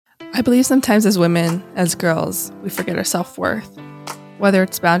I believe sometimes as women, as girls, we forget our self-worth. Whether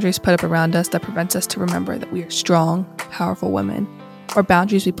it's boundaries put up around us that prevents us to remember that we are strong, powerful women, or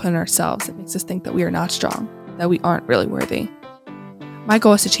boundaries we put on ourselves that makes us think that we are not strong, that we aren't really worthy. My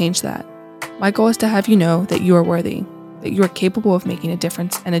goal is to change that. My goal is to have you know that you are worthy, that you are capable of making a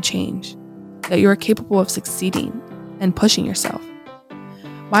difference and a change, that you are capable of succeeding and pushing yourself.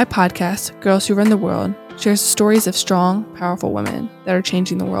 My podcast, Girls Who Run the World, shares stories of strong, powerful women that are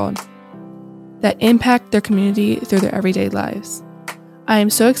changing the world, that impact their community through their everyday lives. I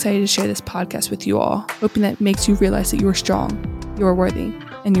am so excited to share this podcast with you all, hoping that it makes you realize that you are strong, you are worthy,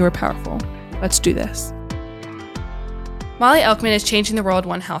 and you are powerful. Let's do this. Molly Elkman is changing the world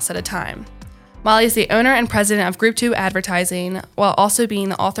one house at a time. Molly is the owner and president of Group 2 Advertising, while also being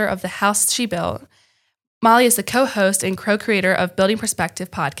the author of The House She Built. Molly is the co-host and co-creator of Building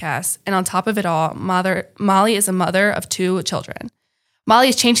Perspective podcast, and on top of it all, Molly is a mother of 2 children. Molly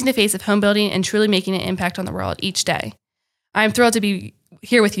is changing the face of home building and truly making an impact on the world each day. I'm thrilled to be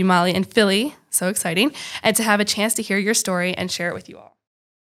here with you, Molly, in Philly, so exciting, and to have a chance to hear your story and share it with you all.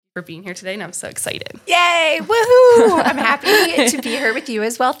 For being here today, and I'm so excited. Yay! Woohoo! I'm happy to be here with you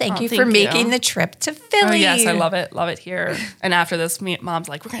as well. Thank you for making the trip to Philly. Oh, yes, I love it. Love it here. And after this, Mom's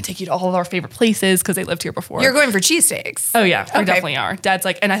like, we're going to take you to all of our favorite places because they lived here before. You're going for cheesesteaks. Oh, yeah. We definitely are. Dad's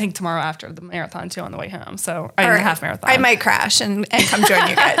like, and I think tomorrow after the marathon, too, on the way home. So I have a half marathon. I might crash and come join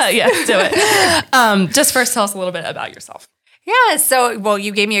you guys. Yeah, do it. Just first, tell us a little bit about yourself. Yeah, so,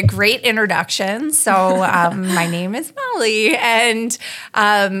 you gave me a great introduction. So my name is Molly, and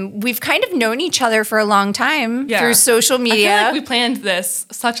we've kind of known each other for a long time through social media. I feel like we planned this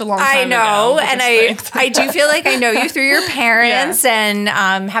such a long time ago. I know, and I do feel like I know you through your parents and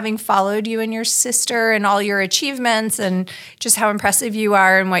having followed you and your sister and all your achievements and just how impressive you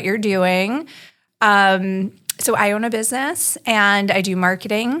are and what you're doing. So I own a business and I do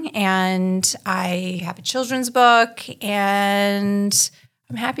marketing and I have a children's book and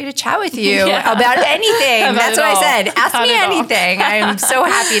I'm happy to chat with you about anything. That's what I said. Ask me anything. I'm so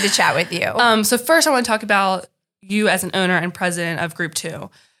happy to chat with you. So first I want to talk about you as an owner and president of Group 2.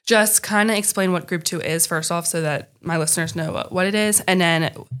 Just kind of explain what Group 2 is first off so that my listeners know what it is. And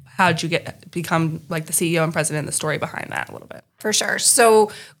then how did you become like the CEO and president, the story behind that a little bit. For sure.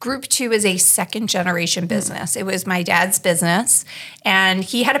 So Group 2 is a second generation business. It was my dad's business and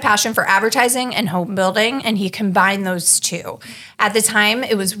he had a passion for advertising and home building and he combined those two. At the time,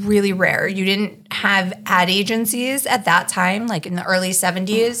 it was really rare. You didn't have ad agencies at that time, like in the early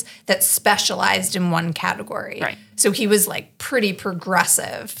 70s, that specialized in one category. Right. So he was like pretty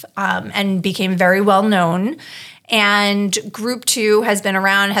progressive and became very well known. And Group 2 has been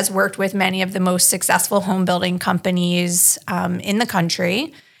around, has worked with many of the most successful home building companies in the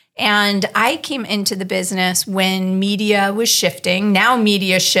country. And I came into the business when media was shifting. Now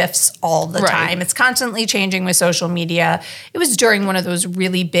media shifts all the time. It's constantly changing with social media. It was during one of those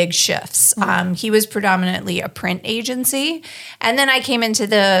really big shifts. He was predominantly a print agency. And then I came into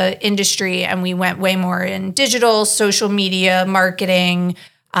the industry and we went way more in digital, social media, marketing.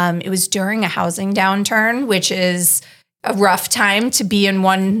 It was during a housing downturn, which is a rough time to be in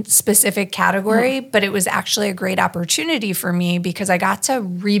one specific category, but it was actually a great opportunity for me because I got to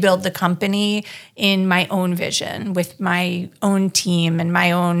rebuild the company in my own vision with my own team and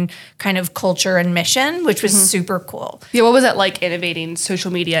my own kind of culture and mission, which was super cool. Yeah, what was it like innovating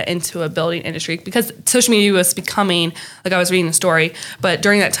social media into a building industry? Because social media was becoming, like I was reading the story, but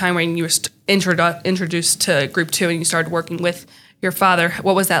during that time when you were introduced to Group 2 and you started working with your father,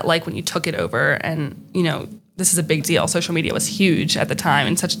 what was that like when you took it over? And, this is a big deal. Social media was huge at the time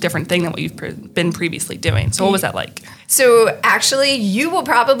and such a different thing than what you've been previously doing. So what was that like? So actually, you will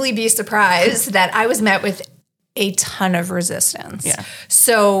probably be surprised that I was met with a ton of resistance. Yeah.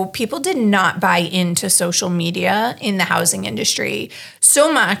 So people did not buy into social media in the housing industry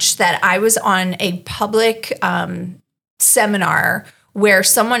so much that I was on a public seminar where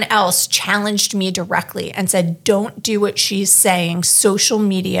someone else challenged me directly and said, don't do what she's saying. Social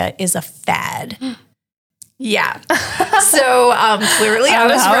media is a fad. Yeah. So clearly I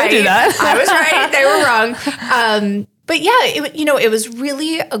was right. I was right. They were wrong. But yeah, it was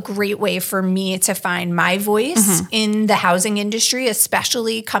really a great way for me to find my voice in the housing industry,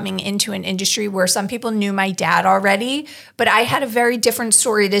 especially coming into an industry where some people knew my dad already, but I had a very different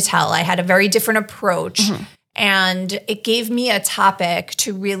story to tell. I had a very different approach. And it gave me a topic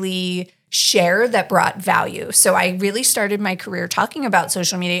to really share that brought value. So I really started my career talking about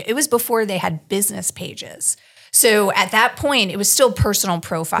social media. It was before they had business pages. So at that point, it was still personal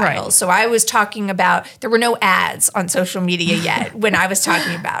profiles. Right. So I was talking about, there were no ads on social media yet when I was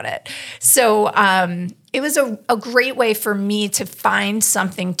talking about it. So it was a great way for me to find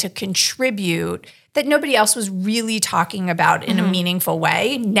something to contribute that nobody else was really talking about in a meaningful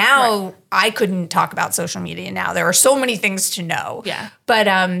way. Now I couldn't talk about social media now. There are so many things to know. Yeah. But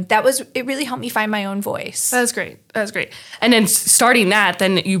it really helped me find my own voice. That's great. That's great. And then starting that,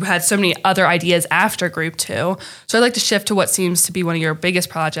 then you had so many other ideas after Group 2. So I'd like to shift to what seems to be one of your biggest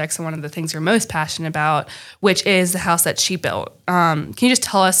projects and one of the things you're most passionate about, which is the house that she built. Can you just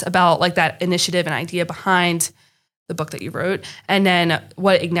tell us about like that initiative and idea behind the book that you wrote, and then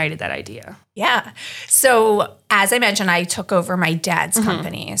what ignited that idea? Yeah. So as I mentioned, I took over my dad's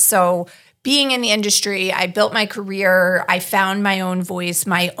company. So being in the industry, I built my career. I found my own voice,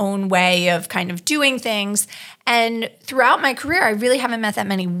 my own way of kind of doing things. And throughout my career, I really haven't met that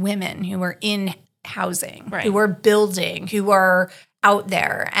many women who are in housing, who are building, who are out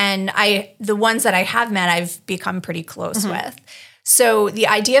there. And the ones that I have met, I've become pretty close with. So the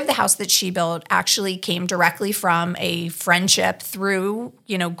idea of the house that she built actually came directly from a friendship through,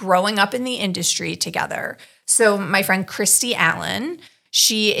 growing up in the industry together. So my friend Christy Allen,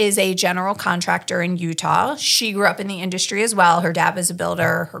 she is a general contractor in Utah. She grew up in the industry as well. Her dad was a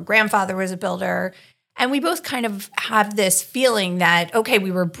builder. Her grandfather was a builder. And we both kind of have this feeling that, okay,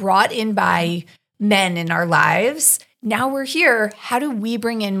 we were brought in by men in our lives. Now we're here. How do we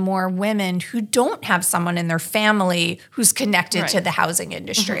bring in more women who don't have someone in their family who's connected to the housing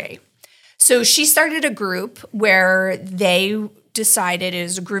industry? So she started a group where they decided,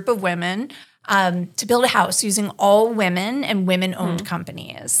 as a group of women, to build a house using all women and women-owned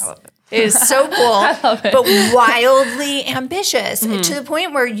companies. I love it. It is so cool, but wildly ambitious to the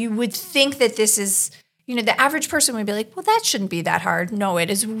point where you would think that this is, the average person would be like, well, that shouldn't be that hard. No,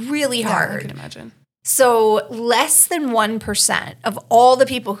 it is really hard. I can imagine. So less than 1% of all the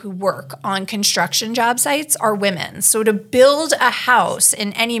people who work on construction job sites are women. So to build a house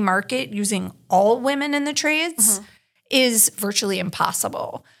in any market using all women in the trades is virtually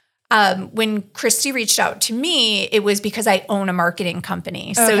impossible. When Christy reached out to me, it was because I own a marketing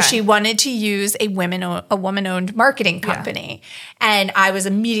company. So she wanted to use a woman-owned marketing company. And I was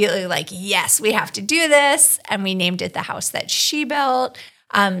immediately like, yes, we have to do this. And we named it The House That She Built.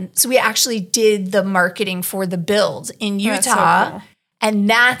 So we actually did the marketing for the build in Utah. That's so cool. And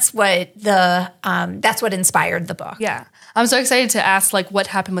that's what inspired the book. Yeah. I'm so excited to ask what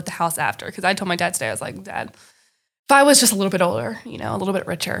happened with the house after, because I told my dad today, I was like, Dad, if I was just a little bit older, a little bit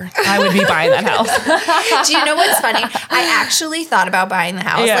richer, I would be buying that house. Do you know what's funny? I actually thought about buying the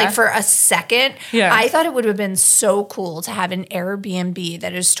house for a second. Yeah. I thought it would have been so cool to have an Airbnb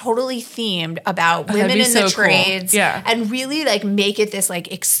that is totally themed about women in the trades and really make it this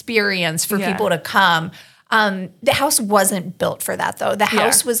experience for people to come. The house wasn't built for that though. The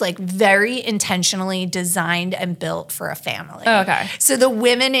house was very intentionally designed and built for a family. Okay. So the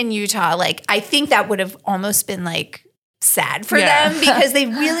women in Utah, I think that would have almost been sad for them because they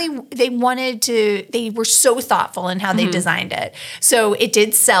were so thoughtful in how they designed it. So it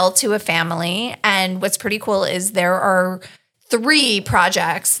did sell to a family. And what's pretty cool is there are 3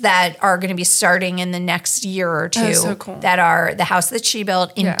 projects that are going to be starting in the next year or 2 so cool. that are the house that she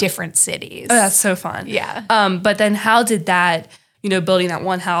built in different cities. Oh, that's so fun. Yeah. But then how did that, building that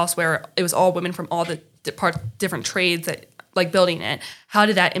one house where it was all women from all the different trades that building it, how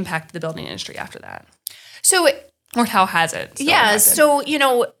did that impact the building industry after that? Or how has it? So,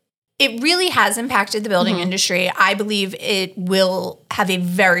 it really has impacted the building industry. I believe it will have a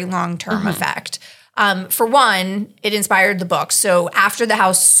very long-term effect. For one, it inspired the book. So after the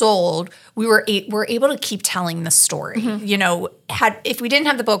house sold, we were able to keep telling the story. If we didn't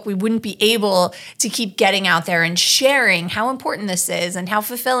have the book, we wouldn't be able to keep getting out there and sharing how important this is and how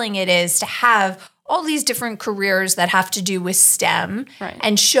fulfilling it is to have all these different careers that have to do with STEM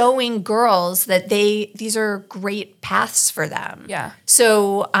and showing girls that these are great paths for them. Yeah.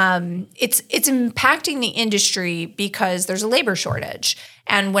 So it's impacting the industry because there's a labor shortage.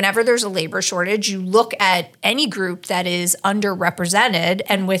 And whenever there's a labor shortage, you look at any group that is underrepresented,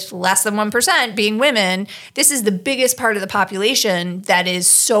 and with less than 1% being women, this is the biggest part of the population that is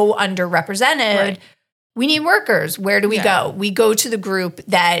so underrepresented. Right. We need workers. Where do we go? We go to the group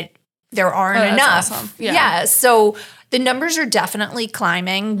that there aren't enough. Awesome. Yeah. So the numbers are definitely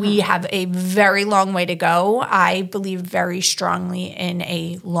climbing. We have a very long way to go. I believe very strongly in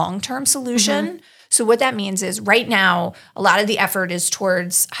a long-term solution. So what that means is right now, a lot of the effort is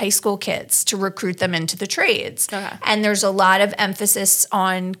towards high school kids to recruit them into the trades. And there's a lot of emphasis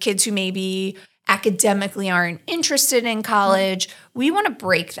on kids who maybe academically aren't interested in college. We want to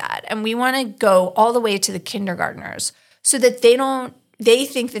break that, and we want to go all the way to the kindergartners so that they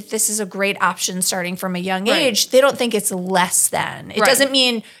think that this is a great option starting from a young age. They don't think it's less than. It doesn't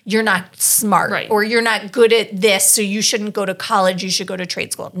mean you're not smart or you're not good at this, so you shouldn't go to college, you should go to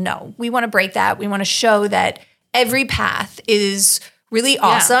trade school. No, we want to break that. We want to show that every path is really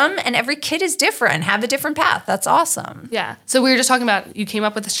awesome and every kid is different, have a different path. That's awesome. Yeah. So we were just talking about, you came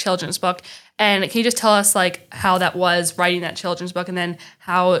up with this children's book, and can you just tell us like how that was writing that children's book, and then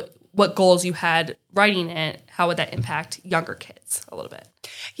what goals you had writing it, how would that impact younger kids a little bit?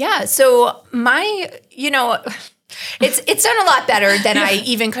 Yeah. So it's done a lot better than I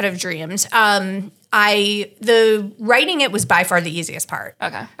even could have dreamed. The writing it was by far the easiest part.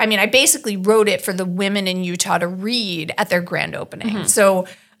 Okay. I mean, I basically wrote it for the women in Utah to read at their grand opening. Mm-hmm. So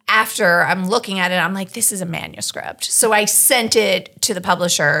after I'm looking at it, I'm like, this is a manuscript. So I sent it to the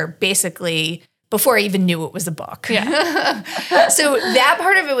publisher basically before I even knew it was a book. Yeah. So that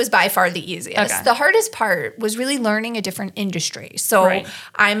part of it was by far the easiest. Okay. The hardest part was really learning a different industry. So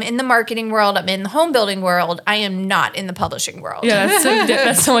I'm in the marketing world. I'm in the home building world. I am not in the publishing world. Yeah,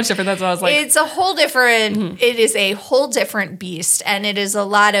 that's so much different. That's what I was like. It's a whole different, it is a whole different beast. And it is a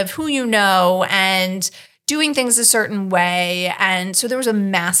lot of who you know and doing things a certain way. And so there was a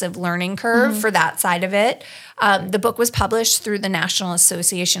massive learning curve for that side of it. The book was published through the National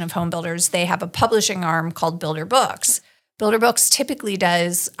Association of Home Builders. They have a publishing arm called Builder Books. Builder Books typically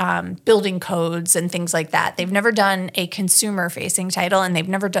does building codes and things like that. They've never done a consumer-facing title, and they've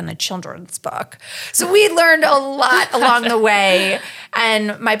never done a children's book. So we learned a lot along the way.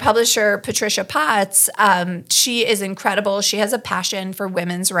 And my publisher, Patricia Potts, she is incredible. She has a passion for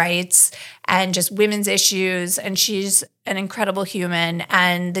women's rights and just women's issues, and she's an incredible human.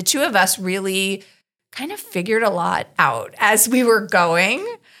 And the two of us really kind of figured a lot out as we were going.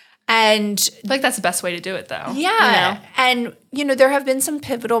 And I feel like that's the best way to do it, though. Yeah. And, there have been some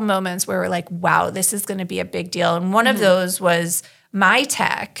pivotal moments where we're like, wow, this is going to be a big deal. And one of those was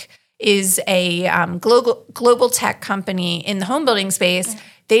MyTech is a global tech company in the home building space.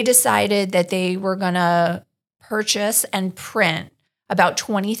 They decided that they were going to purchase and print about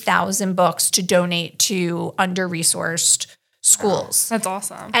 20,000 books to donate to under-resourced schools. That's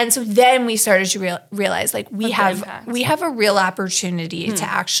awesome. And so then we started to realize like we have a real opportunity to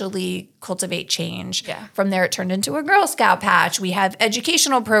actually cultivate change. Yeah. From there it turned into a Girl Scout patch. We have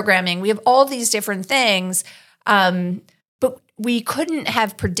educational programming. We have all these different things. But we couldn't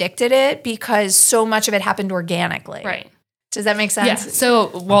have predicted it because so much of it happened organically. Right. Does that make sense? Yeah. So,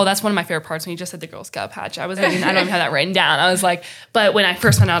 that's one of my favorite parts when you just said the Girl Scout patch. I don't even have that written down. I was like, but when I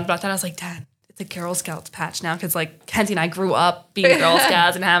first found out about that, I was like, Dad, it's a Girl Scouts patch now, because like Kenzie and I grew up being Girl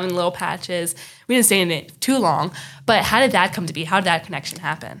Scouts and having little patches. We didn't stay in it too long, but how did that come to be? How did that connection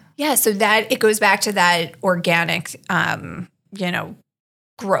happen? Yeah, so that it goes back to that organic,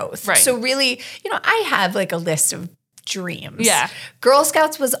 growth. Right. So really, I have like a list of dreams. Yeah. Girl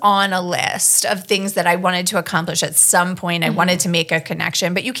Scouts was on a list of things that I wanted to accomplish at some point. I wanted to make a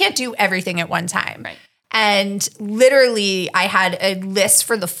connection, but you can't do everything at one time. Right. And literally, I had a list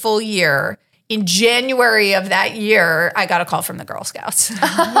for the full year. In January of that year, I got a call from the Girl Scouts.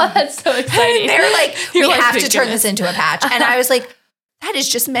 That's so exciting. They're like, we have to turn this into a patch. And I was like, that is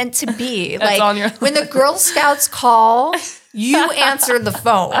just meant to be. That's like on your when the Girl Scouts call, you answer the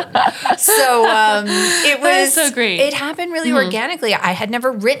phone. So it was so great. It happened really organically. I had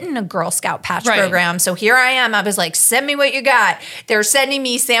never written a Girl Scout patch program. So here I am. I was like, send me what you got. They're sending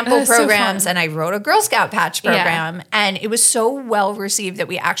me sample programs. And I wrote a Girl Scout patch program. Yeah. And it was so well received that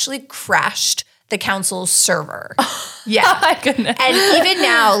we actually crashed the council's server. Yeah. Oh my goodness. And even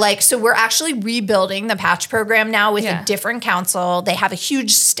now, so we're actually rebuilding the patch program now with a different council. They have a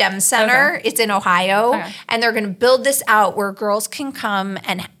huge STEM center. Okay. It's in Ohio. Okay. And they're going to build this out where girls can come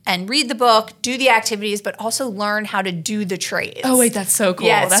and read the book, do the activities, but also learn how to do the trades. Oh, wait, that's so cool.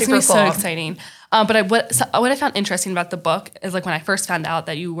 Yeah, that's super cool. So exciting. But what I found interesting about the book is when I first found out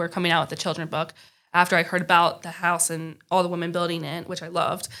that you were coming out with the children's book, after I heard about the house and all the women building it, which I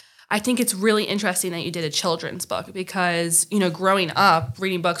loved, I think it's really interesting that you did a children's book because, growing up,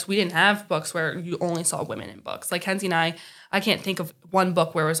 reading books, we didn't have books where you only saw women in books. Like Kenzie and I can't think of one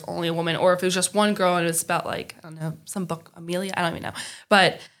book where it was only a woman, or if it was just one girl and it was about some book, Amelia, I don't even know.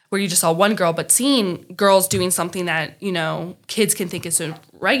 But where you just saw one girl, but seeing girls doing something that, kids can think is so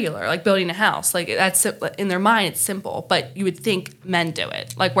regular, like building a house. Like that's in their mind, it's simple, but you would think men do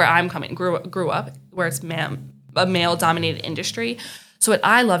it. Like where I'm grew up, where it's a male-dominated industry. So what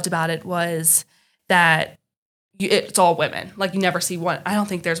I loved about it was that it's all women. Like you never see one. I don't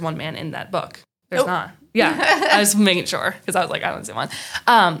think there's one man in that book. There's not. Yeah, I was making sure because I was like, I don't see one.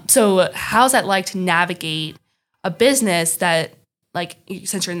 So how's that like to navigate a business that, like,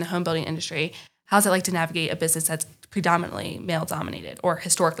 since you're in the home building industry, how's it like to navigate a business that's predominantly male dominated or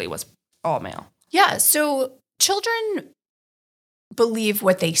historically was all male? Yeah. So children believe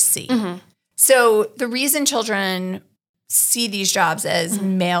what they see. So the reason children see these jobs as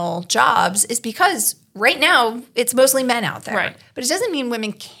male jobs is because right now it's mostly men out there. Right. But it doesn't mean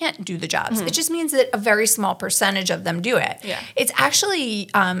women can't do the jobs. It just means that a very small percentage of them do it. Yeah. It's actually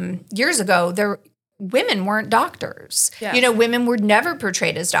years ago women weren't doctors. Yeah. You know, women were never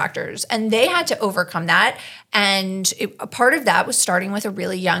portrayed as doctors, and they had to overcome that. And a part of that was starting with a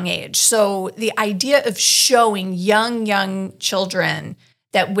really young age. So the idea of showing young children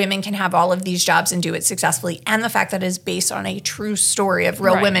that women can have all of these jobs and do it successfully, and the fact that it is based on a true story of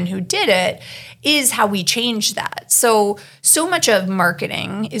real women who did it, is how we change that. So much of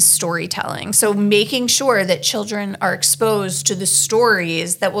marketing is storytelling. So making sure that children are exposed to the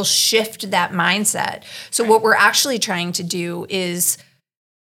stories that will shift that mindset. So what we're actually trying to do is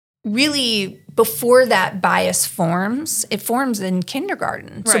really, before that bias forms, it forms in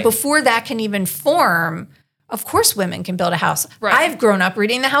kindergarten. So before that can even form, of course women can build a house. Right. I've grown up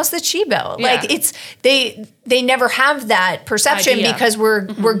reading the house that she built. Yeah. Like it's they never have that perception because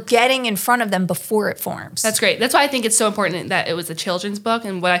we're getting in front of them before it forms. That's great. That's why I think it's so important that it was a children's book,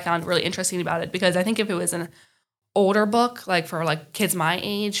 and what I found really interesting about it, because I think if it was an older book, like for like kids my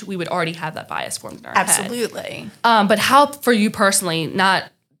age, we would already have that bias formed in our head. Absolutely. But how, for you personally,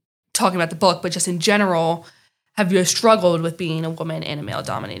 not talking about the book, but just in general, have you struggled with being a woman in a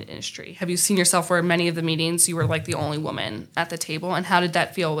male-dominated industry? Have you seen yourself where in many of the meetings you were like the only woman at the table? And how did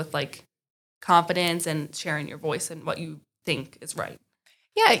that feel with like confidence and sharing your voice and what you think is right?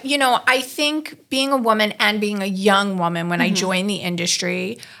 Yeah, you know, I think being a woman and being a young woman when I joined the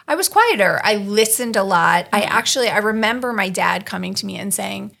industry, I was quieter. I listened a lot. I remember my dad coming to me and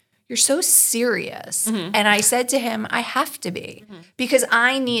saying, "You're so serious." And I said to him, I have to be, because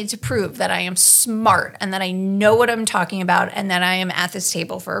I need to prove that I am smart and that I know what I'm talking about and that I am at this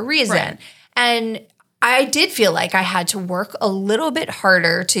table for a reason. Right. And I did feel like I had to work a little bit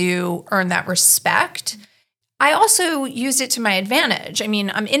harder to earn that respect. I also used it to my advantage. I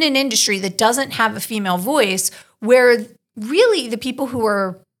mean, I'm in an industry that doesn't have a female voice, where really the people who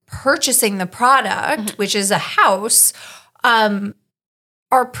are purchasing the product, which is a house,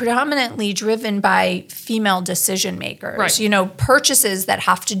 are predominantly driven by female decision makers. Right. You know, purchases that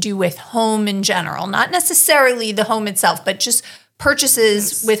have to do with home in general, not necessarily the home itself, but just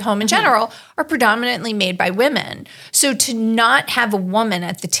purchases with home in general are predominantly made by women. So to not have a woman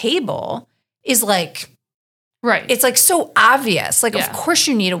at the table is like, right. It's like so obvious. Like, of course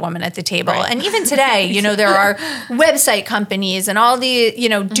you need a woman at the table. Right. And even today, you know, there are website companies and all the, you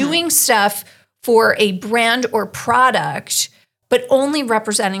know, doing stuff for a brand or product, but only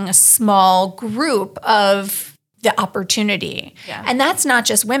representing a small group of the opportunity. Yeah. And that's not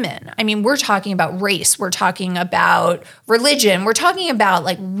just women. I mean, we're talking about race. We're talking about religion. We're talking about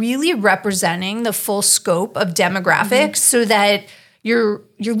like really representing the full scope of demographics so that you're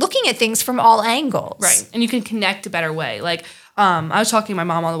looking at things from all angles. Right. And you can connect a better way. Like, I was talking to my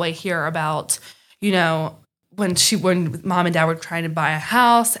mom on the way here about, you know, when mom and dad were trying to buy a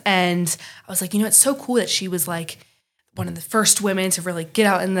house, and I was like, you know, it's so cool that she was like one of the first women to really get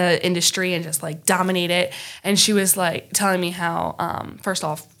out in the industry and just like dominate it. And she was like telling me how, first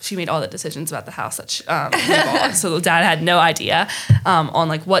off, she made all the decisions about the house that she bought. So dad had no idea on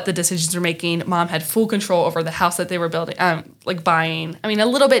like what the decisions were making. Mom had full control over the house that they were building, like buying. I mean, a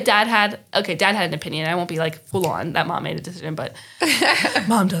little bit dad had an opinion. I won't be like full on that mom made a decision, but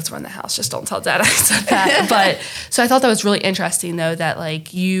mom does run the house. Just don't tell dad I said that. But so I thought that was really interesting though, that like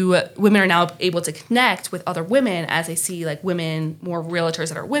women are now able to connect with other women as they see like women, more realtors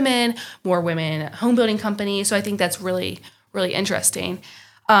that are women, more women home building companies. So I think that's really, really interesting.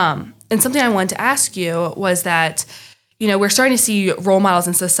 And something I wanted to ask you was that, you know, we're starting to see role models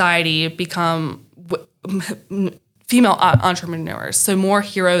in society become female entrepreneurs. So more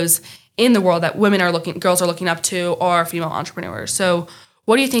heroes in the world that girls are looking up to are female entrepreneurs. So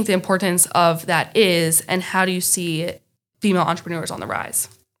what do you think the importance of that is, and how do you see female entrepreneurs on the rise?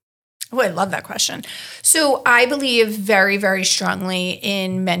 Oh, I love that question. So I believe very, very strongly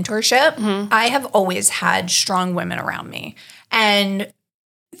in mentorship. I have always had strong women around me, and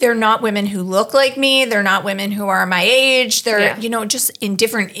they're not women who look like me. They're not women who are my age. They're, you know, just in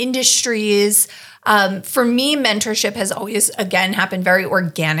different industries. For me, mentorship has always, again, happened very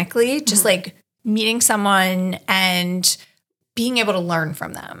organically, just like meeting someone and being able to learn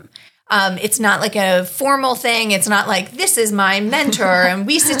from them. It's not like a formal thing. It's not like, this is my mentor and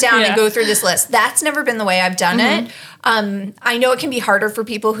we sit down and go through this list. That's never been the way I've done it. I know it can be harder for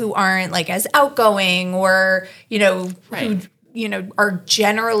people who aren't like as outgoing or, who, are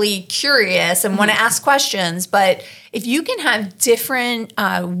generally curious and want to ask questions. But if you can have different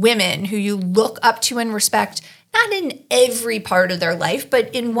women who you look up to and respect, not in every part of their life,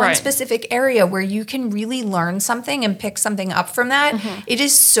 but in one specific area where you can really learn something and pick something up from that, it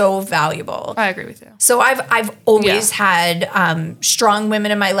is so valuable. I agree with you. So I've always had strong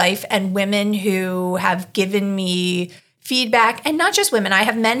women in my life and women who have given me feedback, and not just women. I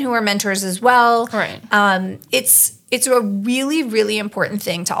have men who are mentors as well. Right. It's a really, really important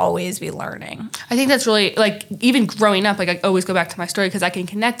thing to always be learning. I think that's really, like, even growing up, like, I always go back to my story because I can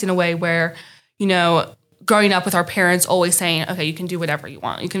connect in a way where, growing up with our parents always saying, okay, you can do whatever you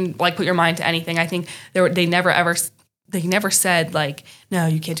want. You can, like, put your mind to anything. I think they never said, like, no,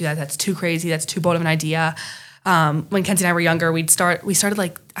 you can't do that. That's too crazy. That's too bold of an idea. When Kenzie and I were younger, we started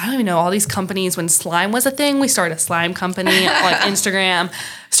like, I don't even know, all these companies. When slime was a thing, we started a slime company on Instagram,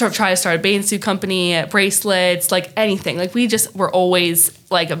 try to start a bathing suit company, bracelets, like anything. Like, we just were always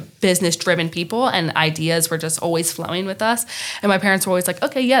like a business driven people, and ideas were just always flowing with us. And my parents were always like,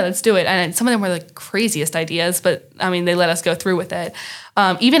 okay, yeah, let's do it. And some of them were the craziest ideas, but I mean, they let us go through with it.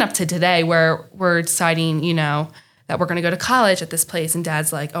 Even up to today, where we're deciding, that we're going to go to college at this place. And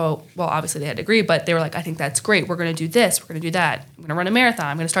Dad's like, oh, well, obviously they had to agree, but they were like, I think that's great. We're going to do this. We're going to do that. I'm going to run a marathon.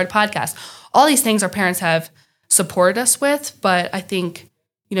 I'm going to start a podcast. All these things our parents have supported us with. But I think,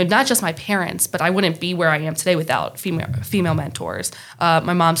 not just my parents, but I wouldn't be where I am today without female mentors.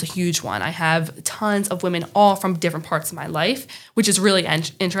 My mom's a huge one. I have tons of women all from different parts of my life, which is really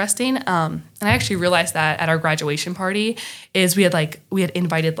interesting. And I actually realized that at our graduation party is we had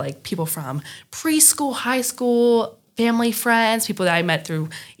invited like people from preschool, high school, family friends, people that I met through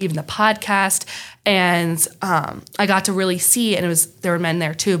even the podcast. And I got to really see, and there were men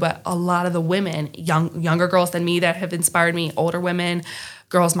there too, but a lot of the women, younger girls than me that have inspired me, older women,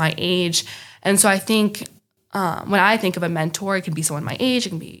 girls my age. And so I think when I think of a mentor, it can be someone my age, it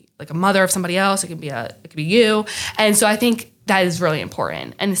can be like a mother of somebody else, it can be you. And so I think that is really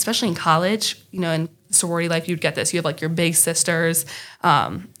important. And especially in college, in sorority life, you'd get this. You have like your big sisters.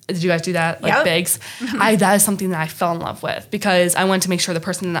 Did you guys do that? Like bigs? That is something that I fell in love with because I wanted to make sure the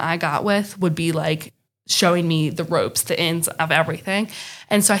person that I got with would be like showing me the ropes, the ins of everything.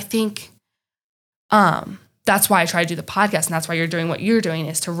 And so I think that's why I try to do the podcast, and that's why you're doing what you're doing,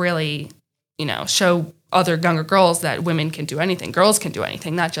 is to really, show other younger girls that women can do anything. Girls can do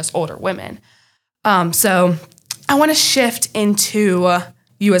anything, not just older women. So I want to shift into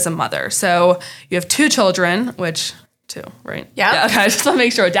you as a mother. So you have 2 children, which... 2, right? Yeah. Okay, I just want to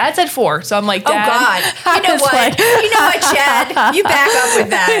make sure. Dad said 4, so I'm like, Dad. Oh God! You know what, Chad? You back up with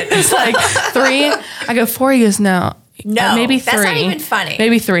that. It's like 3. I go 4. He goes, no, maybe 3. That's not even funny.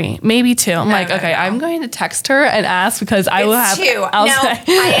 Maybe 3, maybe 2. I'm like, okay, I'm going to text her and ask because I will have 2.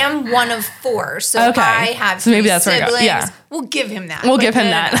 I am one of 4, so okay. I have 3 siblings. Yeah. We'll give him that. We'll give him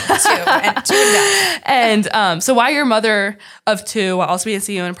that. 2 and 2 and done. And so while you're a mother of 2, while also being a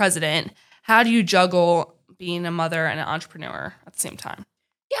CEO and president, how do you juggle being a mother and an entrepreneur at the same time?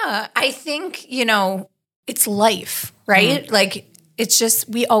 Yeah, I think, it's life, right? Mm-hmm. Like, it's just,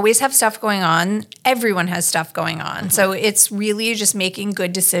 we always have stuff going on. Everyone has stuff going on. Mm-hmm. So it's really just making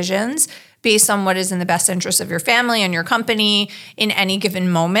good decisions based on what is in the best interest of your family and your company in any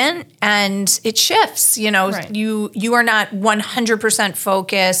given moment. And it shifts, right. You are not 100%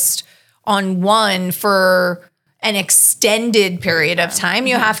 focused on one for an extended period of time.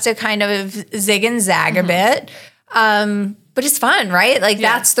 You have to kind of zig and zag a bit. But it's fun, right? Like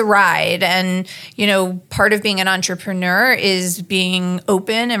that's the ride. And, part of being an entrepreneur is being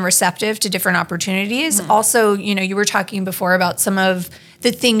open and receptive to different opportunities. Also, you were talking before about some of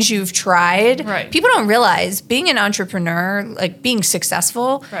the things you've tried. Right. People don't realize being an entrepreneur, like being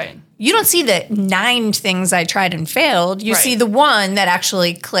successful. Right. You don't see the 9 things I tried and failed. You see the one that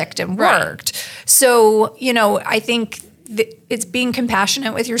actually clicked and worked. Right. So, I think it's being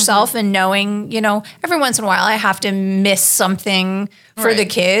compassionate with yourself and knowing, every once in a while I have to miss something for the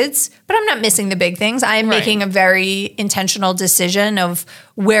kids, but I'm not missing the big things. I am making a very intentional decision of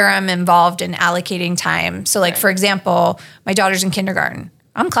where I'm involved in allocating time. So like, for example, my daughter's in kindergarten.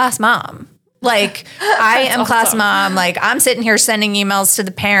 I'm class mom. Like I am class mom. Like I'm sitting here sending emails to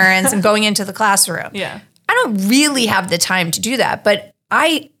the parents and going into the classroom. Yeah. I don't really have the time to do that, but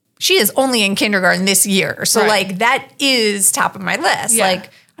she is only in kindergarten this year. So like that is top of my list. Yeah. Like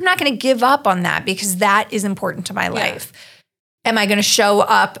I'm not going to give up on that because that is important to my life. am I going to show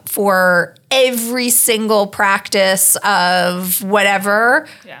up for every single practice of whatever?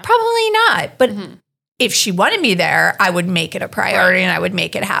 Yeah. Probably not. But if she wanted me there, I would make it a priority and I would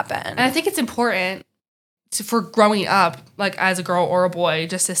make it happen. And I think it's important for growing up, like as a girl or a boy,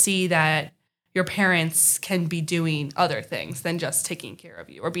 just to see that your parents can be doing other things than just taking care of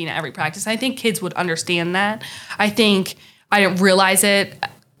you or being at every practice. And I think kids would understand that. I think I didn't realize it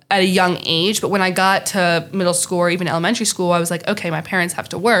at a young age, but when I got to middle school or even elementary school, I was like, okay, my parents have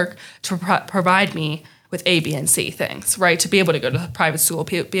to work to provide me with A, B, and C things, right? To be able to go to private school,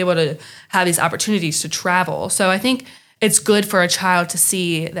 be able to have these opportunities to travel. So I think it's good for a child to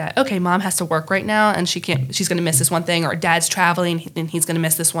see that, okay, mom has to work right now and she's going to miss this one thing, or dad's traveling and he's going to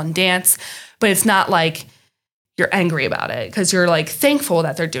miss this one dance. But it's not like you're angry about it because you're like thankful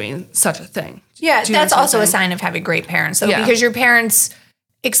that they're doing such a thing. Yeah, that's also a sign of having great parents. So because your parents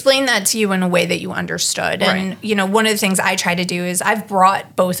explain that to you in a way that you understood. And, you know, one of the things I try to do is I've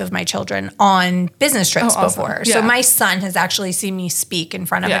brought both of my children on business trips before. Yeah. So my son has actually seen me speak in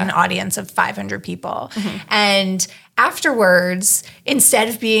front of an audience of 500 people. And afterwards, instead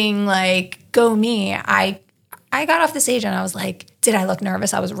of being like, go me, I got off the stage and I was like, did I look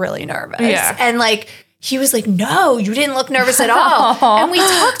nervous? I was really nervous. Yeah. And like, he was like, no, you didn't look nervous at all. And we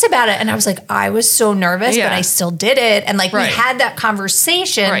talked about it. And I was like, I was so nervous, but I still did it. And like, we had that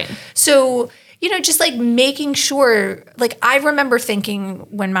conversation. So, you know, just like making sure, like I remember thinking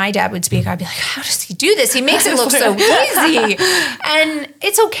when my dad would speak, I'd be like, how does he do this? He makes it look so easy. And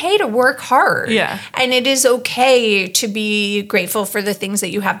it's okay to work hard. Yeah. And it is okay to be grateful for the things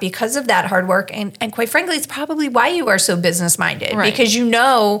that you have because of that hard work. And quite frankly, it's probably why you are so business minded, because you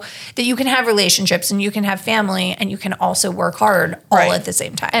know that you can have relationships and you can have family and you can also work hard all at the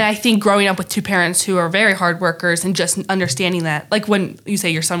same time. And I think growing up with two parents who are very hard workers and just understanding that, like when you say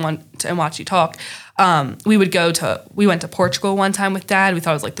your son went to and watch you talk, we went to Portugal one time with dad. We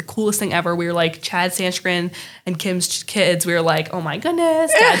thought it was like the coolest thing ever. We were like Chad Sanskrin and Kim's kids. We were like, oh my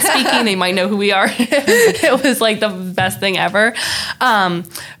goodness, dad's speaking. They might know who we are. It was like the best thing ever.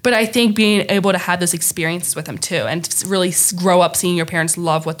 But I think being able to have those experiences with them too, and really grow up seeing your parents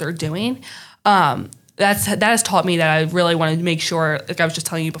love what they're doing. That has taught me that I really want to make sure, like I was just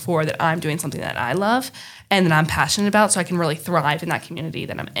telling you before, that I'm doing something that I love and that I'm passionate about, so I can really thrive in that community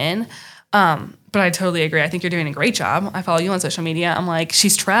that I'm in. But I totally agree. I think you're doing a great job. I follow you on social media. I'm like,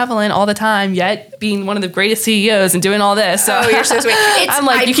 she's traveling all the time, yet being one of the greatest CEOs and doing all this. So you're so sweet. I'm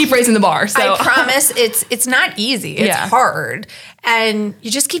like, you keep raising the bar. So I promise it's not easy. It's hard. And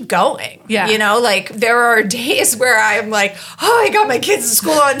you just keep going. Yeah. You know, like there are days where I'm like, oh, I got my kids to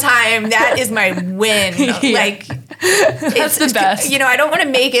school on time. That is my win. Like that's the best. You know, I don't want to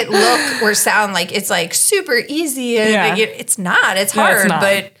make it look or sound like it's like super easy. And it's not. It's hard,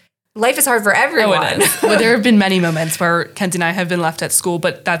 but life is hard for everyone. Oh, it is. But there have been many moments where Kent and I have been left at school,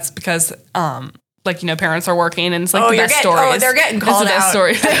 but that's because, like, you know, parents are working and it's like the best stories. Oh, they're getting called out.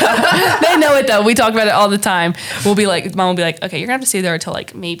 Story. They know it though. We talk about it all the time. We'll be like, mom will be like, okay, you're gonna have to stay there until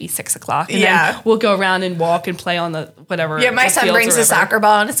like maybe 6 o'clock. And then we'll go around and walk and play on the whatever. Yeah, my son brings the soccer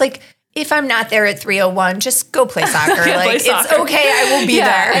ball and it's like, if I'm not there at 3:01, just go play soccer. It's okay. I will be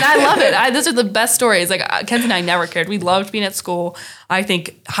there. And I love it. Those are the best stories. Like Kent and I never cared. We loved being at school. I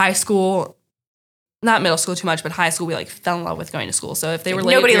think high school, not middle school too much, but high school, we like fell in love with going to school. So if they were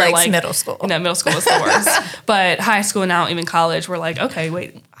late, nobody likes like, middle school. No, middle school was the worst. But high school, now even college, we're like, okay,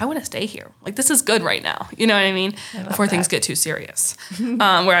 wait, I want to stay here. Like this is good right now. You know what I mean? Before things get too serious, where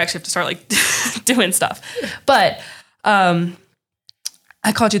I actually have to start like doing stuff. But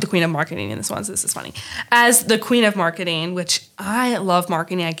I called you the queen of marketing in this one, so this is funny. As the queen of marketing, which I love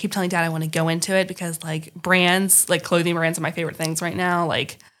marketing, I keep telling dad I want to go into it because like brands, like clothing brands are my favorite things right now.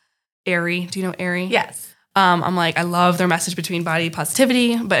 Like Aerie, do you know Aerie? Yes. I'm like, I love their message between body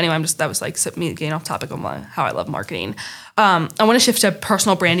positivity. But anyway, that was like me getting off topic of how I love marketing. I want to shift to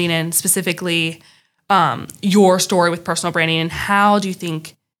personal branding and specifically your story with personal branding. And how do you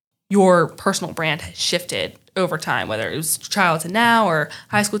think your personal brand has shifted over time, whether it was child to now or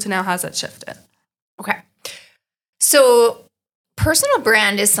high school to now? How's that shifted? Okay. So personal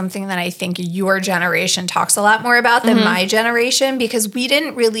brand is something that I think your generation talks a lot more about than my generation, because we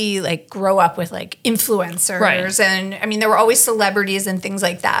didn't really like grow up with like influencers. Right. And I mean, there were always celebrities and things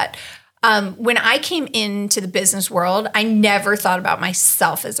like that. When I came into the business world, I never thought about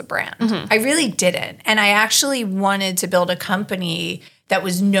myself as a brand. I really didn't. And I actually wanted to build a company that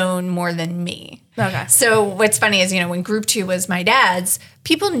was known more than me. Okay. So what's funny is, you know, when Group 2 was my dad's,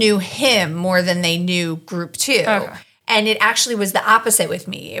 people knew him more than they knew Group 2. Okay. And it actually was the opposite with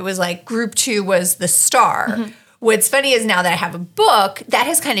me. It was like Group 2 was the star. what's funny is now that I have a book, that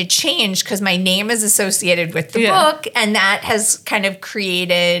has kind of changed because my name is associated with the book, and that has kind of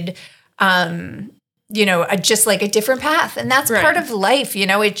created, just like a different path. And that's part of life.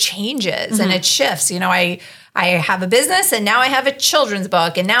 It changes and it shifts. I have a business, and now I have a children's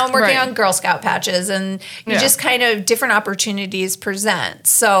book, and now I'm working on Girl Scout patches, and you just kind of different opportunities present.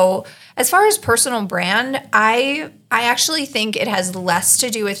 So as far as personal brand, I actually think it has less to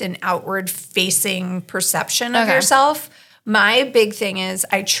do with an outward facing perception of yourself. My big thing is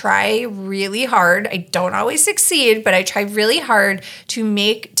I try really hard. I don't always succeed, but I try really hard to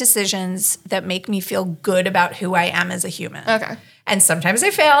make decisions that make me feel good about who I am as a human. Okay. And sometimes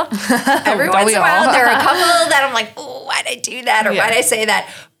I fail. Every once in a while, there are a couple that I'm like, oh, why'd I do that? Or why'd I say that?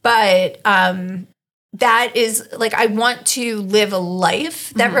 But that is like, I want to live a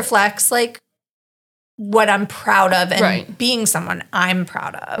life that reflects like what I'm proud of and being someone I'm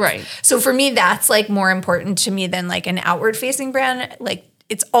proud of. Right. So for me, that's like more important to me than like an outward facing brand. Like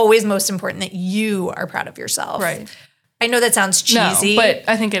it's always most important that you are proud of yourself. Right. I know that sounds cheesy. No, but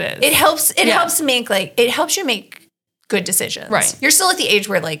I think it is. It helps you make good decisions. Right. You're still at the age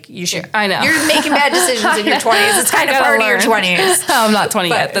where like you should. I know. You're making bad decisions in your 20s. It's kind of part of your 20s. Oh, I'm not 20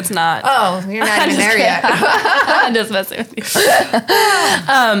 yet. That's not. Oh, you're not even there yet. I'm just messing with you.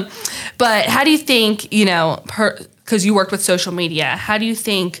 But how do you think, because you worked with social media, how do you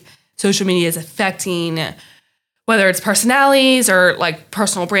think social media is affecting whether it's personalities or like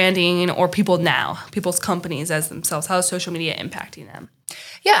personal branding or people's companies as themselves? How is social media impacting them?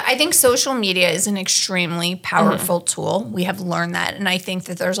 Yeah, I think social media is an extremely powerful tool. We have learned that. And I think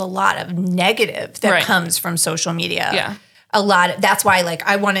that there's a lot of negative that comes from social media. Yeah. That's why like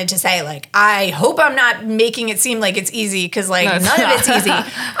I wanted to say like I hope I'm not making it seem like it's easy because like none of it's easy.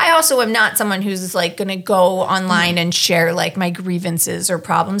 I also am not someone who's like going to go online and share like my grievances or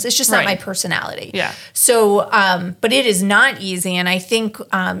problems. It's just not my personality. Yeah. So, but it is not easy, and I think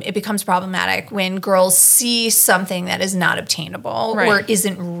it becomes problematic when girls see something that is not obtainable or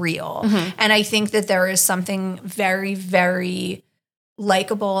isn't real. And I think that there is something very, very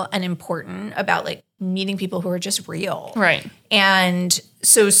likable and important about like meeting people who are just real. Right. And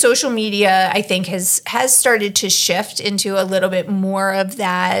so social media, I think, has started to shift into a little bit more of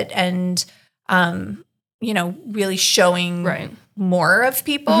that and, really showing more of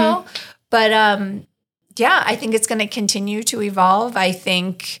people. But I think it's going to continue to evolve. I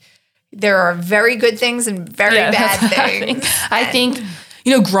think there are very good things and very bad things. I think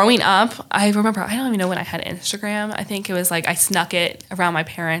growing up, I remember, I don't even know when I had Instagram. I think it was like I snuck it around my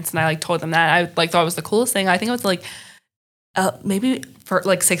parents and I like told them that. I like thought it was the coolest thing. I think it was like maybe for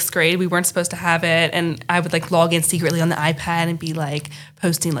like 6th grade, we weren't supposed to have it. And I would like log in secretly on the iPad and be like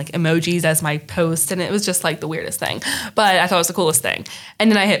posting like emojis as my post. And it was just like the weirdest thing. But I thought it was the coolest thing.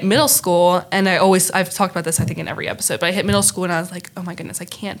 And then I hit middle school and I've talked about this, I think, in every episode, but I hit middle school and I was like, oh my goodness, I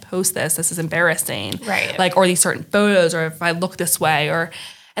can't post this. This is embarrassing. Right. Like, or these certain photos, or if I look this way,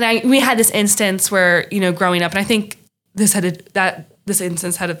 we had this instance where, growing up, and I think this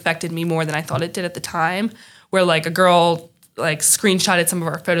instance had affected me more than I thought it did at the time, where like a girl like screenshotted some of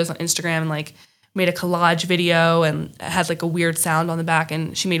our photos on Instagram and like made a collage video and had like a weird sound on the back,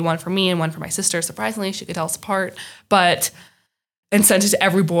 and she made one for me and one for my sister. Surprisingly, she could tell us apart, and sent it to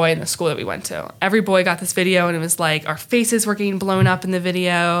every boy in the school that we went to. Every boy got this video, and it was like our faces were getting blown up in the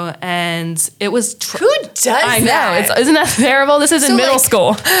video, and it was who does I know that? isn't that terrible? This is in middle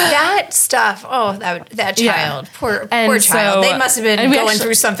school. That stuff. Oh, that child, poor child. So, they must have been going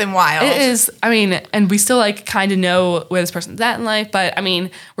through something wild. It is. I mean, and we still like kind of know where this person's at in life, but I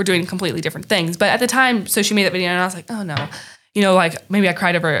mean, we're doing completely different things. But at the time, so she made that video, and I was like, oh no, like maybe I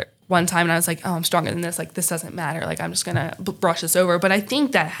cried over it one time and I was like, oh, I'm stronger than this. Like, this doesn't matter. Like, I'm just going to brush this over. But I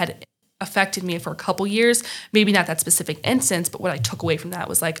think that had affected me for a couple years, maybe not that specific instance, but what I took away from that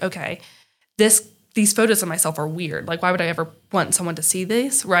was like, okay, these photos of myself are weird. Like, why would I ever want someone to see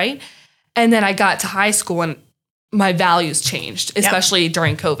this, right? And then I got to high school and my values changed, especially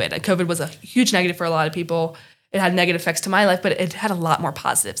during COVID. And COVID was a huge negative for a lot of people. It had negative effects to my life, but it had a lot more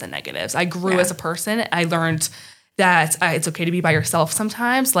positives than negatives. I grew as a person. I learned that it's okay to be by yourself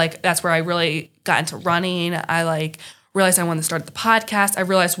sometimes. Like, that's where I really got into running. I like realized I wanted to start the podcast. I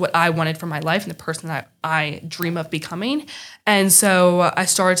realized what I wanted for my life and the person that I dream of becoming. And so I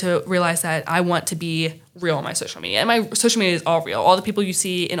started to realize that I want to be real on my social media. And my social media is all real. All the people you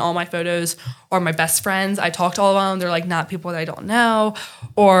see in all my photos are my best friends. I talk to all of them. They're like not people that I don't know.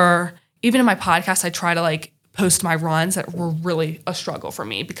 Or even in my podcast, I try to like post my runs that were really a struggle for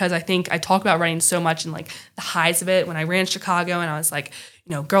me, because I think I talk about running so much and like the highs of it when I ran Chicago and I was like,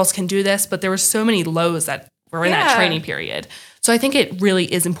 girls can do this, but there were so many lows that were in that training period. So I think it really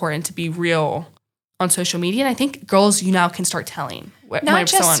is important to be real on social media. And I think girls, you now can start telling. Not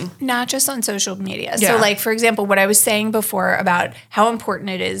just on social media. Yeah. So like, for example, what I was saying before about how important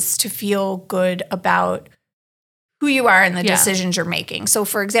it is to feel good about who you are and the decisions you're making. So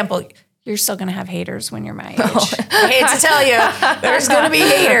for example, you're still going to have haters when you're my age. I hate to tell you, there's going to be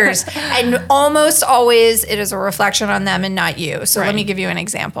haters. And almost always it is a reflection on them and not you. So let me give you an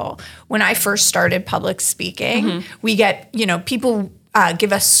example. When I first started public speaking, we get, people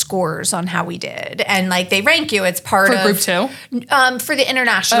give us scores on how we did. And like they rank you. It's part for of group 2? For the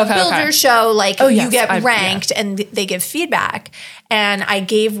International Builder Show, like you get ranked and they give feedback. And I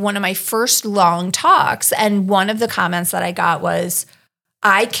gave one of my first long talks. And one of the comments that I got was,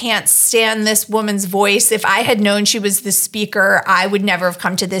 I can't stand this woman's voice. If I had known she was the speaker, I would never have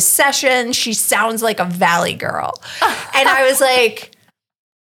come to this session. She sounds like a Valley girl. And I was like,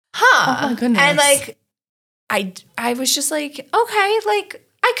 huh. Oh my goodness. And like, I was just like, okay, like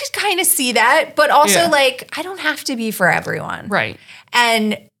I could kind of see that, but also like, I don't have to be for everyone. Right.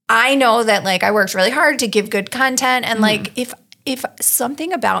 And I know that like I worked really hard to give good content. And like, if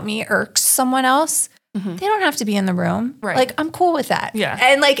something about me irks someone else, they don't have to be in the room. Right. Like I'm cool with that. Yeah.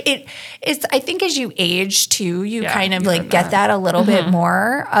 And like it's I think as you age too, you kind of like get that a little bit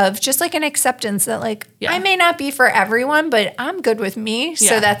more of just like an acceptance that like I may not be for everyone, but I'm good with me.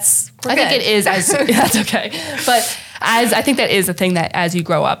 So I think it is that's okay. But I think that is a thing that as you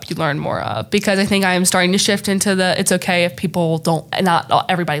grow up, you learn more of, because I think I am starting to shift into it's okay if people not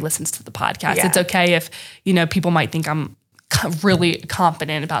everybody listens to the podcast. Yeah. It's okay if, people might think I'm really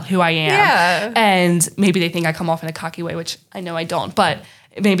confident about who I am. Yeah. And maybe they think I come off in a cocky way, which I know I don't, but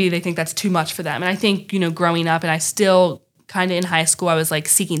maybe they think that's too much for them. And I think, growing up, and I still kind of in high school, I was like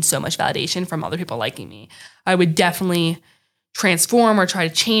seeking so much validation from other people liking me. I would definitely transform or try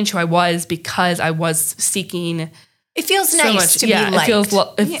to change who I was because I was seeking. It feels nice to be liked.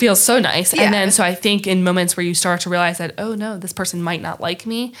 It feels so nice. Yeah. And then, so I think in moments where you start to realize that, oh no, this person might not like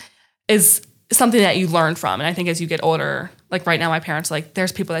me, is something that you learn from. And I think as you get older, like right now, my parents are like,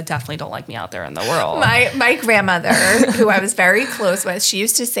 there's people that definitely don't like me out there in the world. My grandmother, who I was very close with, she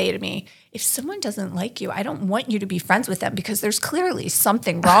used to say to me, if someone doesn't like you, I don't want you to be friends with them because there's clearly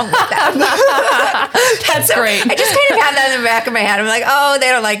something wrong with them. That's great. I just kind of had that in the back of my head. I'm like, oh, they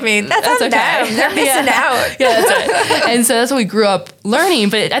don't like me. That's on them. They're missing out. Yeah, that's it. And so that's what we grew up learning.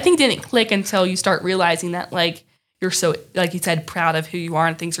 But I think it didn't click until you start realizing that like you're so, like you said, proud of who you are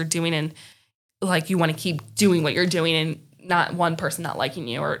and things you're doing, and like you want to keep doing what you're doing, and not one person not liking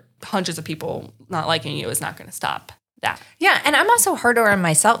you or hundreds of people not liking you is not going to stop that. Yeah. And I'm also harder on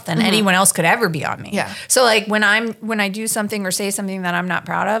myself than anyone else could ever be on me. Yeah. So like when I do something or say something that I'm not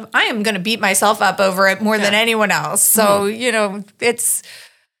proud of, I am going to beat myself up over it more than anyone else. So, it's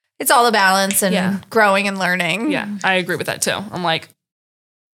all a balance and growing and learning. Yeah. I agree with that too. I'm like,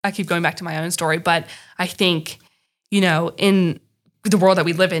 I keep going back to my own story, but I think, in the world that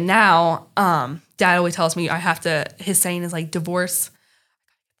we live in now, Dad always tells me his saying is like, divorce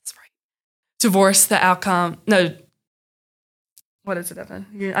the outcome. No, what is it, Evan?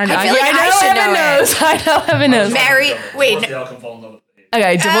 I know Evan knows.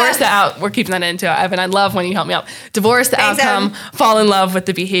 Okay, divorce the out. We're keeping that into Evan. I love when you help me out. Divorce the outcome, fall in love with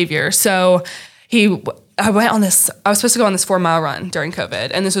the behavior. So I was supposed to go on this 4-mile run during COVID,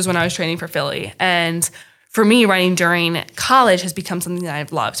 and this was when I was training for Philly. And for me, running during college has become something that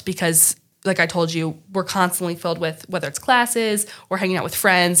I've loved because, like I told you, we're constantly filled with, whether it's classes or hanging out with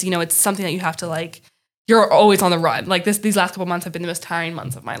friends, it's something that you have to you're always on the run. Like these last couple months have been the most tiring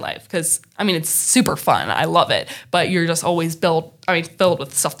months of my life because, it's super fun. I love it. But you're just always filled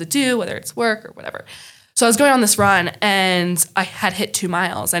with stuff to do, whether it's work or whatever. So I was going on this run and I had hit 2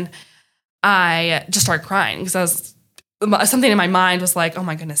 miles and I just started crying because something in my mind was like, oh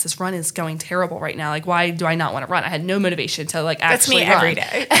my goodness, this run is going terrible right now. Like, why do I not want to run? I had no motivation to actually run. That's me every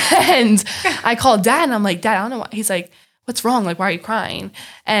day. And I called Dad and I'm like, Dad, I don't know why. He's like, what's wrong? Like, why are you crying?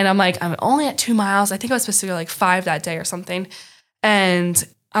 And I'm like, I'm only at 2 miles. I think I was supposed to go 5 that day or something. And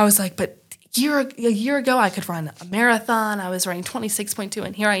I was like, but a year ago I could run a marathon. I was running 26.2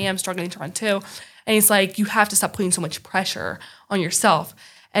 and here I am struggling to run 2. And he's like, you have to stop putting so much pressure on yourself.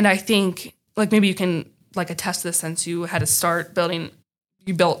 And I think maybe you can attest to this since you had to start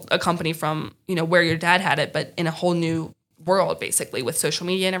you built a company from, where your dad had it, but in a whole new world, basically, with social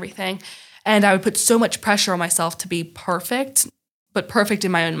media and everything. And I would put so much pressure on myself to be perfect, but perfect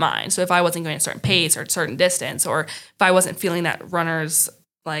in my own mind. So if I wasn't going a certain pace or a certain distance, or if I wasn't feeling that runner's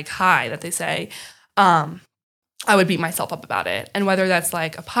high that they say, I would beat myself up about it. And whether that's a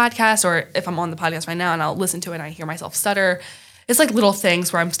podcast, or if I'm on the podcast right now and I'll listen to it and I hear myself stutter, it's little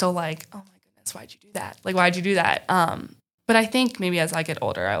things where I'm still like, oh my goodness, why'd you do that? Why'd you do that? But I think maybe as I get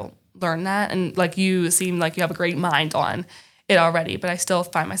older, I'll learn that. And like you seem like you have a great mind on it already, but I still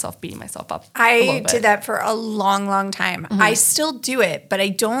find myself beating myself up. I did that for a long, long time. I still do it, but I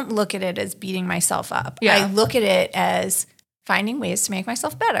don't look at it as beating myself up. Yeah. I look at it as finding ways to make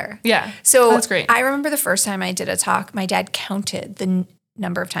myself better. Yeah. So that's great. I remember the first time I did a talk, my dad counted the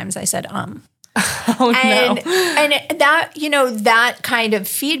number of times I said Oh, and no. and that, you know, that kind of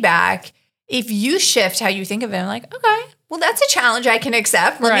feedback, if you shift how you think of it, I'm like, okay, well, that's a challenge I can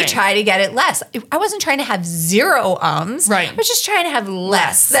accept. Let me Right. try to get it less. I wasn't trying to have 0 ums. Right. I was just trying to have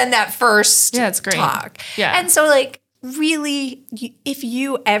less than that first Yeah, it's great. talk. Yeah. And so, like, really, if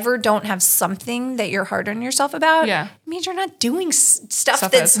you ever don't have something that you're hard on yourself about, Yeah. it means you're not doing stuff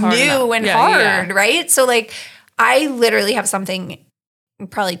Stuff that's that's hard new enough. and Yeah, hard, yeah. right? So, like, I literally have something,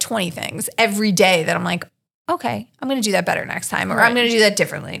 probably 20 things every day that I'm like, okay, I'm going to do that better next time, or I'm Right. going to do that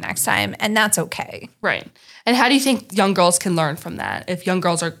differently next time. And that's okay. Right. And how do you think young girls can learn from that? If young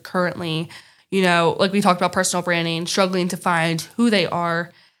girls are currently, you know, like we talked about personal branding, struggling to find who they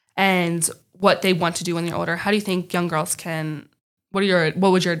are and what they want to do when they're older, how do you think young girls can, what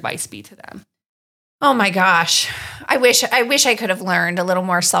would your advice be to them? Oh my gosh. I wish I could have learned a little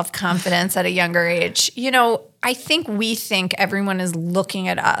more self-confidence at a younger age. You know, I think we think everyone is looking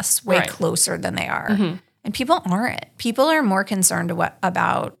at us way Right. closer than they are. And people aren't. People are more concerned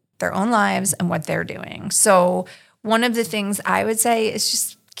about their own lives and what they're doing. So one of the things I would say is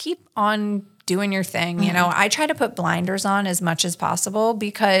just keep on doing your thing. You know, I try to put blinders on as much as possible,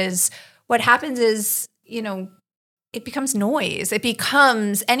 because what happens is, you know, it becomes noise. It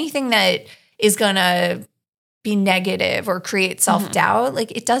becomes anything that is going to be negative or create self-doubt.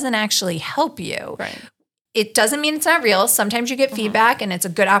 Like, it doesn't actually help you. Right. It doesn't mean it's not real. Sometimes you get feedback and it's a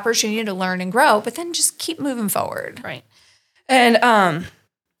good opportunity to learn and grow, but then just keep moving forward. Right. And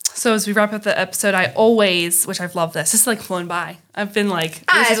so as we wrap up the episode, I always, which I've loved this is like flown by. I've been like, this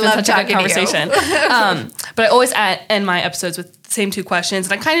I has been love such a good talking to you. conversation. But I always end my episodes with the same 2 questions.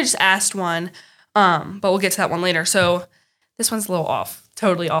 And I kind of just asked one, but we'll get to that one later. So this one's a little off,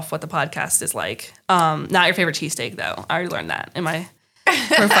 totally off what the podcast is like. Not your favorite cheesesteak though. I already learned that in my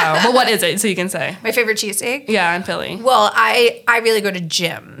profile. But what is it? So you can say. My favorite cheesesteak? Yeah, in Philly. Well, I really go to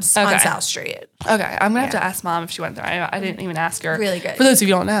Jim's on Okay. South Street. Okay, I'm gonna have to ask Mom if she went there. I didn't even ask her. Really good. For those of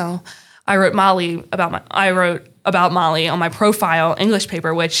you who don't know, I wrote about Molly on my profile English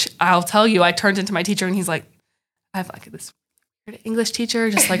paper, which I'll tell you, I turned into my teacher, and he's like, I have like this weird English teacher,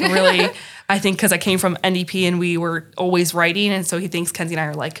 just like really. I think because I came from NDP and we were always writing, and so he thinks Kenzie and I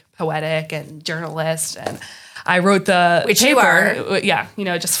are like poetic and journalists, and I wrote the Which paper. you are. Yeah, you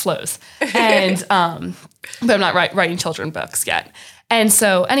know, it just flows. And but I'm not writing children books yet. And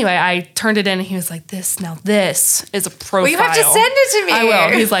so anyway, I turned it in and he was like, this is a profile. Well, you have to send it to me. I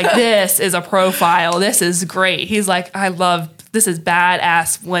will. He's like, this is a profile. This is great. He's like, this is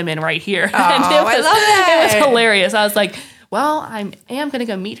badass women right here. Oh, I love that. It was hilarious. I was like, well, I am going to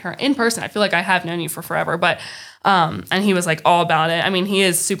go meet her in person. I feel like I have known you for forever. But, and he was like all about it. I mean, he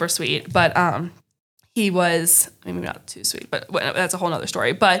is super sweet, but he was, maybe not too sweet, but that's a whole nother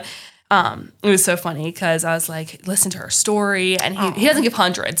story. But it was so funny because I was like, listen to her story. And he doesn't give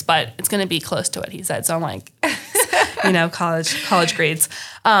hundreds, but it's going to be close to it, he said. So I'm like, you know, college grades.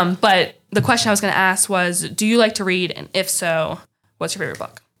 But the question I was going to ask was, do you like to read? And if so, what's your favorite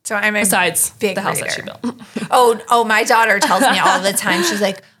book? So I'm a Besides big the house reader. that she built. Oh, my daughter tells me all the time. She's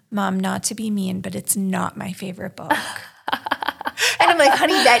like, Mom, not to be mean, but it's not my favorite book. And I'm like,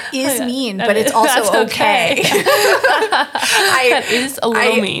 honey, that is mean, but it's also That's okay. That is a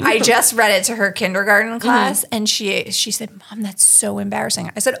little mean. I just read it to her kindergarten class, and she said, Mom, that's so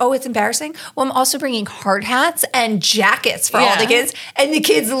embarrassing. I said, oh, it's embarrassing? Well, I'm also bringing hard hats and jackets for all the kids, and the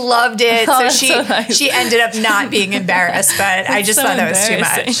kids loved it. Oh, So that's so nice. she ended up not being embarrassed, but I just so thought that was too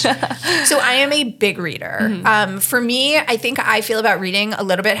embarrassing. much. So I am a big reader. For me, I think I feel about reading a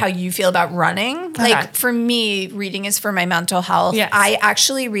little bit how you feel about running. Like, for me, reading is for my mental health. Yes. I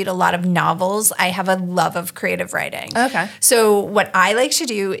actually read a lot of novels. I have a love of creative writing. Okay. So what I like to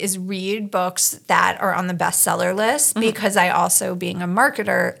do is read books that are on the bestseller list, because I also, being a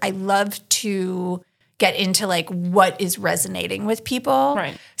marketer, I love to get into like what is resonating with people.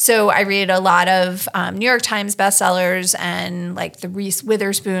 Right. So I read a lot of New York Times bestsellers and like the Reese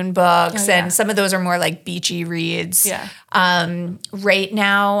Witherspoon books, and some of those are more like beachy reads. Yeah. Right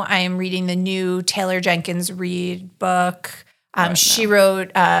now, I am reading the new Taylor Jenkins Reid book. She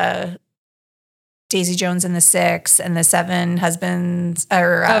wrote Daisy Jones and the Six and the Seven Husbands,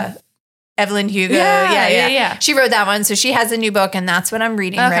 or Evelyn Hugo. Yeah. She wrote that one. So she has a new book, and that's what I'm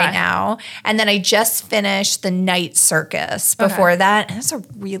reading right now. And then I just finished The Night Circus before that. And it's a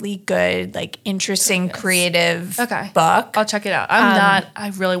really good, like, interesting, creative book. I'll check it out.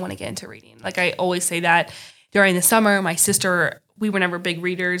 I really want to get into reading. Like, I always say that during the summer, my sister, we were never big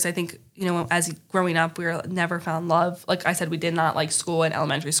readers. I think, as growing up, we never found love. Like I said, we did not like school in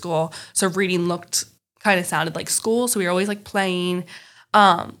elementary school. So reading kind of sounded like school. So we were always like playing.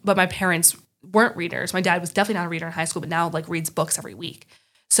 But my parents weren't readers. My dad was definitely not a reader in high school, but now like reads books every week.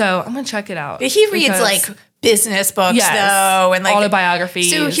 So I'm going to check it out. He reads like business books though. And like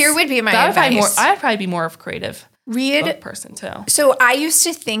autobiographies. So here would be my advice. I'd probably be more of a creative book person too. So I used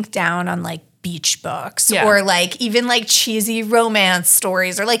to think down on like beach books or like even like cheesy romance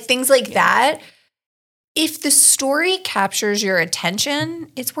stories or like things like that. If the story captures your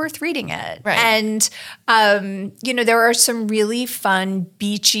attention, it's worth reading it. Right. And, there are some really fun,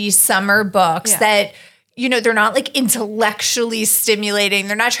 beachy summer books that, they're not like intellectually stimulating.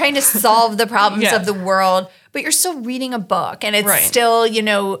 They're not trying to solve the problems of the world, but you're still reading a book and it's still,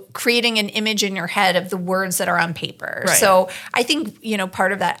 creating an image in your head of the words that are on paper. Right. So I think,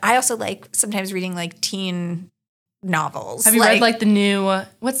 part of that, I also like sometimes reading like teen novels. Have you read like the new,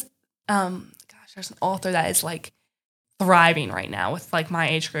 there's an author that is like thriving right now with like my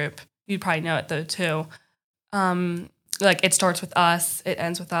age group. You'd probably know it though too. Like It Starts With Us, It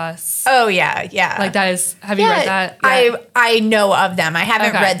Ends With Us. Oh yeah. Like that is. Have you read that? Yeah. I know of them. I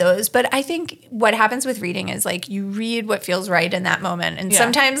haven't read those, but I think what happens with reading is like you read what feels right in that moment, and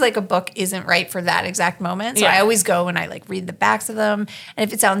sometimes like a book isn't right for that exact moment. So I always go and I like read the backs of them, and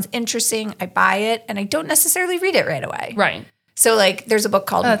if it sounds interesting, I buy it, and I don't necessarily read it right away. Right. So like there's a book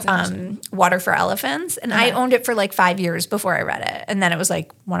called Water for Elephants, and I owned it for like 5 years before I read it. And then it was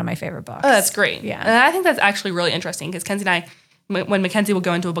like one of my favorite books. Oh, that's great. Yeah. And I think that's actually really interesting because Kenzie and I, when Mackenzie will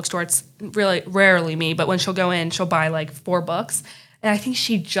go into a bookstore, it's really rarely me, but when she'll go in, she'll buy like 4 books. And I think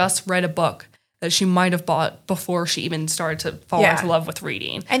she just read a book that she might have bought before she even started to fall into love with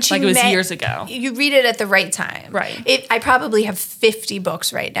reading. And it was years ago. You read it at the right time. Right. I probably have 50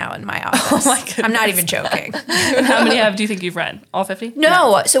 books right now in my office. Oh my goodness. I'm not even joking. How many do you think you've read? All 50?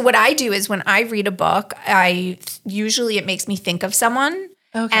 No. So what I do is when I read a book, usually it makes me think of someone.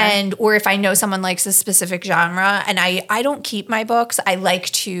 Okay. Or if I know someone likes a specific genre, and I don't keep my books, I like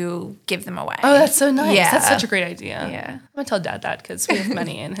to give them away. Oh, that's so nice. Yeah. That's such a great idea. Yeah. I'm going to tell Dad that because we have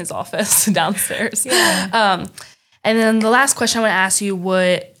many in his office downstairs. Yeah. And then the last question I want to ask you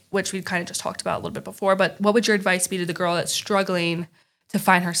which we kind of just talked about a little bit before, but what would your advice be to the girl that's struggling to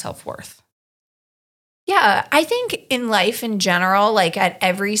find her self-worth? Yeah, I think in life in general, like at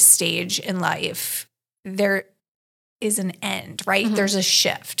every stage in life, there is an end, right? Mm-hmm. There's a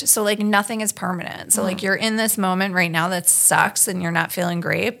shift. So like nothing is permanent. So like you're in this moment right now that sucks and you're not feeling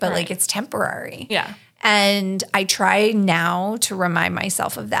great, but like it's temporary. Yeah. And I try now to remind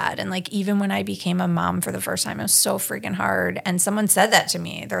myself of that. And like even when I became a mom for the first time, it was so freaking hard. And someone said that to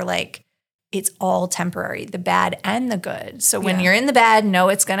me. They're like, it's all temporary, the bad and the good. So when you're in the bad, know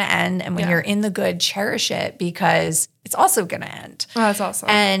it's going to end. And when you're in the good, cherish it because it's also going to end. Oh, that's awesome.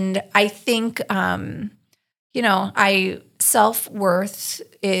 And I think, self-worth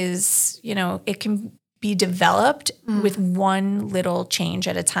is, it can be developed with one little change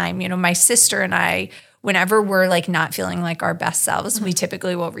at a time. My sister and I, whenever we're like not feeling like our best selves, we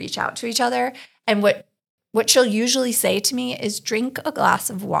typically will reach out to each other. And what she'll usually say to me is drink a glass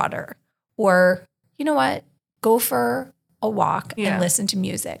of water, or you know what, go for a walk and listen to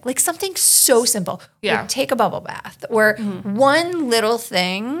music. Like something so simple. Or take a bubble bath, or one little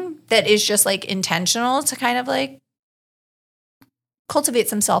thing that is just like intentional to kind of like cultivate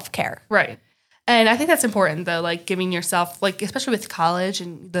some self-care. Right. And I think that's important though, like giving yourself, like especially with college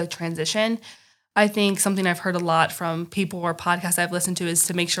and the transition, I think something I've heard a lot from people or podcasts I've listened to is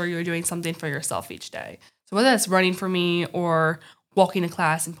to make sure you're doing something for yourself each day. So whether that's running for me or walking to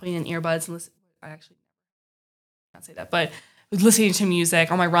class and putting in earbuds and listen, I actually can't say that, but listening to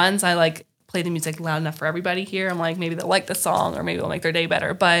music on my runs, I like play the music loud enough for everybody here. I'm like, maybe they'll like the song or maybe it'll make their day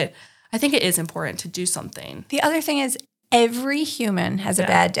better. But I think it is important to do something. The other thing is every human has a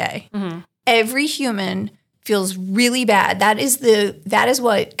bad day. Mm-hmm. Every human feels really bad. That is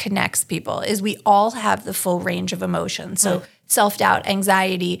what connects people, is we all have the full range of emotions. So self-doubt,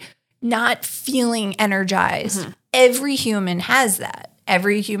 anxiety, not feeling energized. Mm-hmm. Every human has that.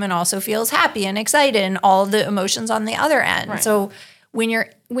 Every human also feels happy and excited and all the emotions on the other end. Right. So when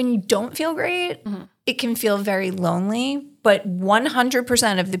you don't feel great, it can feel very lonely, but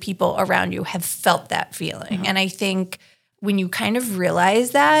 100% of the people around you have felt that feeling. Mm-hmm. And I think when you kind of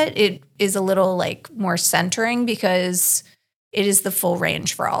realize that, it is a little like more centering, because it is the full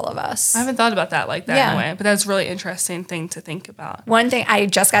range for all of us. I haven't thought about that like that Yeah. in a way, but that's a really interesting thing to think about. One thing, I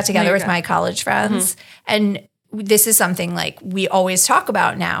just got together with Okay. my college friends, and this is something like we always talk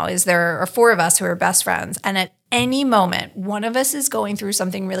about now, is there are 4 of us who are best friends. And at any moment, one of us is going through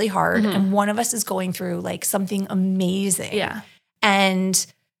something really hard and one of us is going through like something amazing. Yeah. And,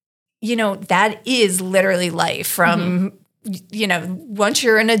 you know, that is literally life from, you know, once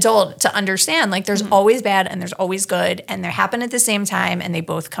you're an adult to understand, like there's always bad and there's always good and they happen at the same time and they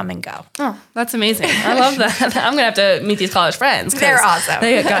both come and go. Oh, that's amazing. I love that. I'm going to have to meet these college friends. 'cause They're awesome.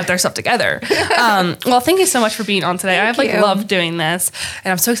 They got their stuff together. Well, thank you so much for being on today. I've you. loved doing this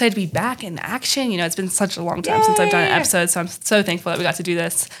and I'm so excited to be back in action. You know, it's been such a long time since I've done an episode. So I'm so thankful that we got to do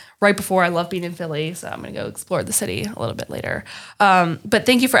this right before. I love being in Philly. So I'm going to go explore the city a little bit later. But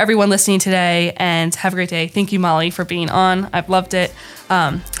thank you for everyone listening today and have a great day. Thank you, Molly, for being on. I've loved it.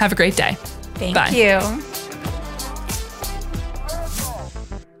 Have a great day. Thank Bye. you.